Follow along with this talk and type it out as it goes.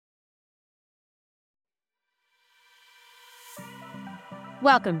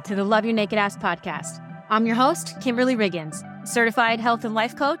Welcome to the Love Your Naked Ass podcast. I'm your host, Kimberly Riggins, certified health and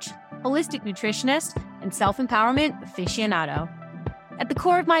life coach, holistic nutritionist, and self-empowerment aficionado. At the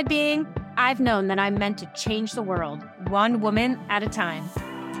core of my being, I've known that I'm meant to change the world, one woman at a time.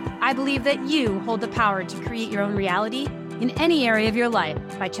 I believe that you hold the power to create your own reality in any area of your life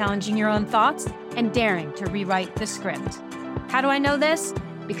by challenging your own thoughts and daring to rewrite the script. How do I know this?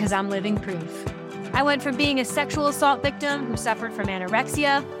 Because I'm living proof. I went from being a sexual assault victim who suffered from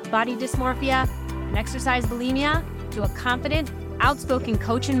anorexia, body dysmorphia, and exercise bulimia to a confident, outspoken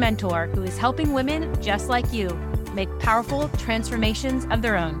coach and mentor who is helping women just like you make powerful transformations of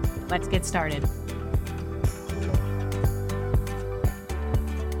their own. Let's get started.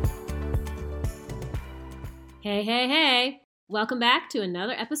 Hey. Welcome back to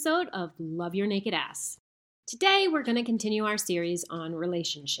another episode of Love Your Naked Ass. Today, we're going to continue our series on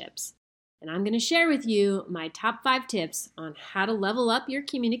relationships. And I'm going to share with you my top 5 tips on how to level up your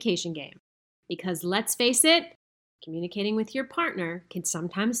communication game. Because let's face it, communicating with your partner can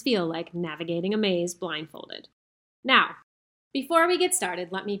sometimes feel like navigating a maze blindfolded. Now, before we get started,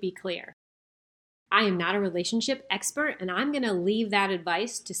 let me be clear. I am not a relationship expert, and I'm going to leave that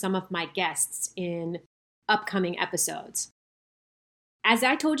advice to some of my guests in upcoming episodes. As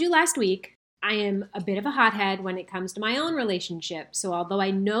I told you last week, I am a bit of a hothead when it comes to my own relationship, so although I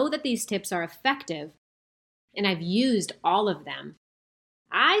know that these tips are effective, and I've used all of them,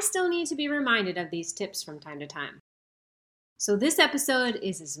 I still need to be reminded of these tips from time to time. So this episode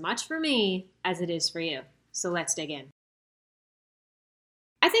is as much for me as it is for you, so let's dig in.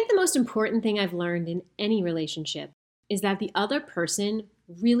 I think the most important thing I've learned in any relationship is that the other person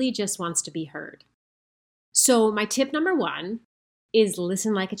really just wants to be heard. So my tip number 1 is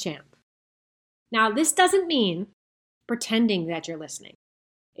listen like a champ. Now, this doesn't mean pretending that you're listening.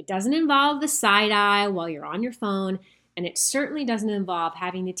 It doesn't involve the side eye while you're on your phone, and it certainly doesn't involve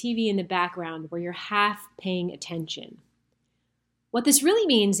having the TV in the background where you're half paying attention. What this really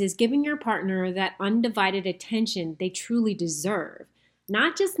means is giving your partner that undivided attention they truly deserve,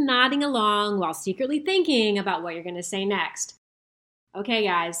 not just nodding along while secretly thinking about what you're going to say next. Okay,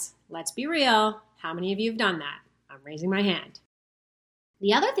 guys, let's be real. How many of you have done that? I'm raising my hand.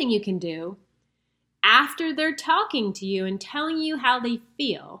 The other thing you can do after they're talking to you and telling you how they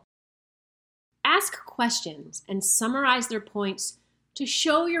feel, ask questions and summarize their points to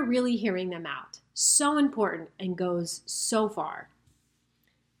show you're really hearing them out. So important and goes so far.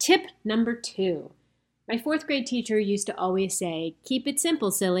 Tip number 2. My 4th grade teacher used to always say, keep it simple,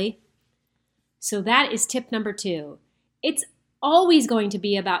 silly. So that is tip number 2. It's always going to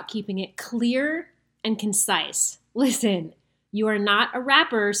be about keeping it clear and concise. Listen, you are not a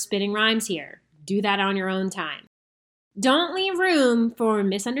rapper spitting rhymes here. Do that on your own time. Don't leave room for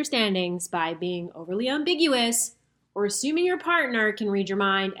misunderstandings by being overly ambiguous or assuming your partner can read your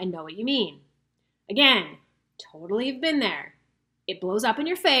mind and know what you mean. Again, totally have been there. It blows up in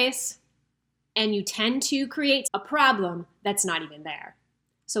your face and you tend to create a problem that's not even there.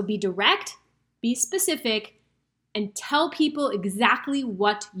 So be direct, be specific, and tell people exactly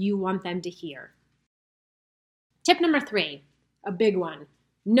what you want them to hear. Tip number 3, a big one,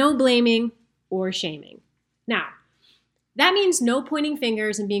 no blaming or shaming. Now, that means no pointing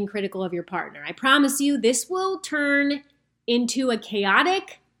fingers and being critical of your partner. I promise you, this will turn into a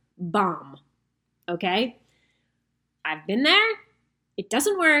chaotic bomb, okay? I've been there, it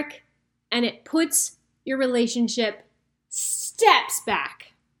doesn't work, and it puts your relationship steps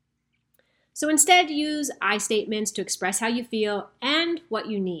back. So instead, use I statements to express how you feel and what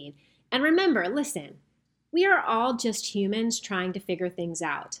you need. And remember, listen, we are all just humans trying to figure things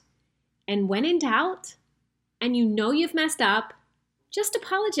out. And when in doubt, and you know you've messed up, just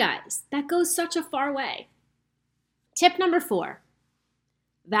apologize. That goes such a far way. Tip number 4,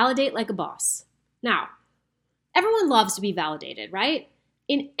 validate like a boss. Now, everyone loves to be validated, right?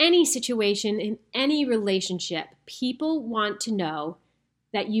 In any situation, in any relationship, people want to know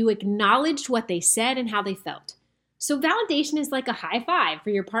that you acknowledged what they said and how they felt. So validation is like a high five for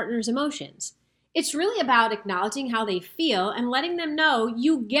your partner's emotions. It's really about acknowledging how they feel and letting them know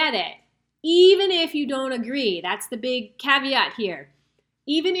you get it. Even if you don't agree, that's the big caveat here.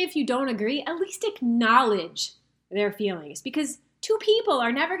 Even if you don't agree, at least acknowledge their feelings because 2 people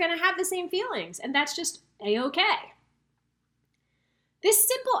are never going to have the same feelings, and that's just a-okay. This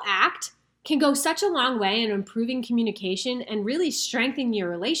simple act can go such a long way in improving communication and really strengthening your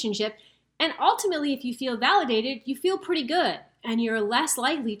relationship, and ultimately, if you feel validated, you feel pretty good, and you're less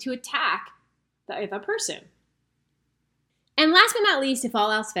likely to attack the other person. And last but not least, if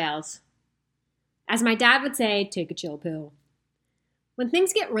all else fails, as my dad would say, take a chill pill. When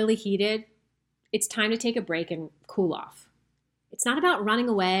things get really heated, it's time to take a break and cool off. It's not about running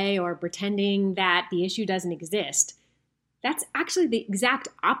away or pretending that the issue doesn't exist. That's actually the exact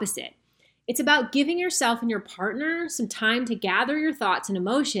opposite. It's about giving yourself and your partner some time to gather your thoughts and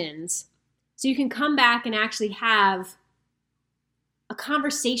emotions so you can come back and actually have a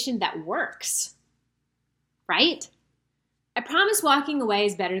conversation that works, right? I promise walking away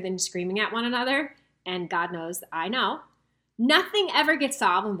is better than screaming at one another, and God knows I know. Nothing ever gets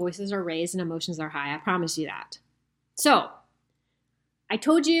solved when voices are raised and emotions are high. I promise you that. So, I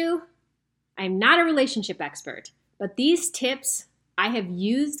told you I'm not a relationship expert, but these tips I have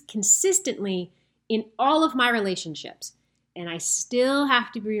used consistently in all of my relationships, and I still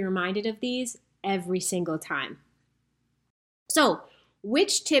have to be reminded of these every single time. So,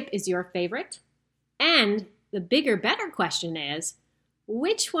 which tip is your favorite? And the bigger, better question is,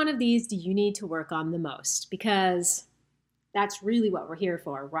 which one of these do you need to work on the most? Because that's really what we're here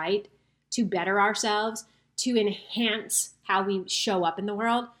for, right? To better ourselves, to enhance how we show up in the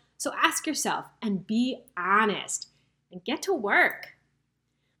world. So ask yourself and be honest and get to work.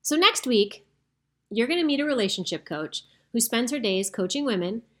 So next week, you're going to meet a relationship coach who spends her days coaching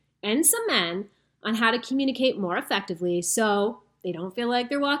women and some men on how to communicate more effectively so they don't feel like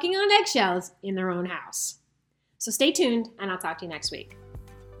they're walking on eggshells in their own house. So stay tuned, and I'll talk to you next week.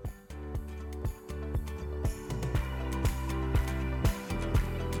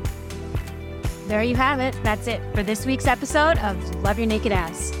 There you have it. That's it for this week's episode of Love Your Naked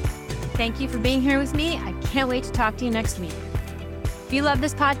Ass. Thank you for being here with me. I can't wait to talk to you next week. If you love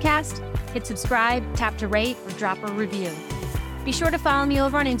this podcast, hit subscribe, tap to rate, or drop a review. Be sure to follow me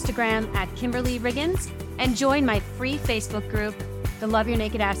over on Instagram at Kimberly Riggins and join my free Facebook group, the Love Your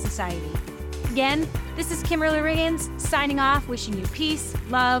Naked Ass Society. Again, this is Kimberly Riggins signing off, wishing you peace,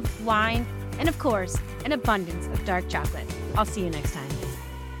 love, wine, and of course, an abundance of dark chocolate. I'll see you next time.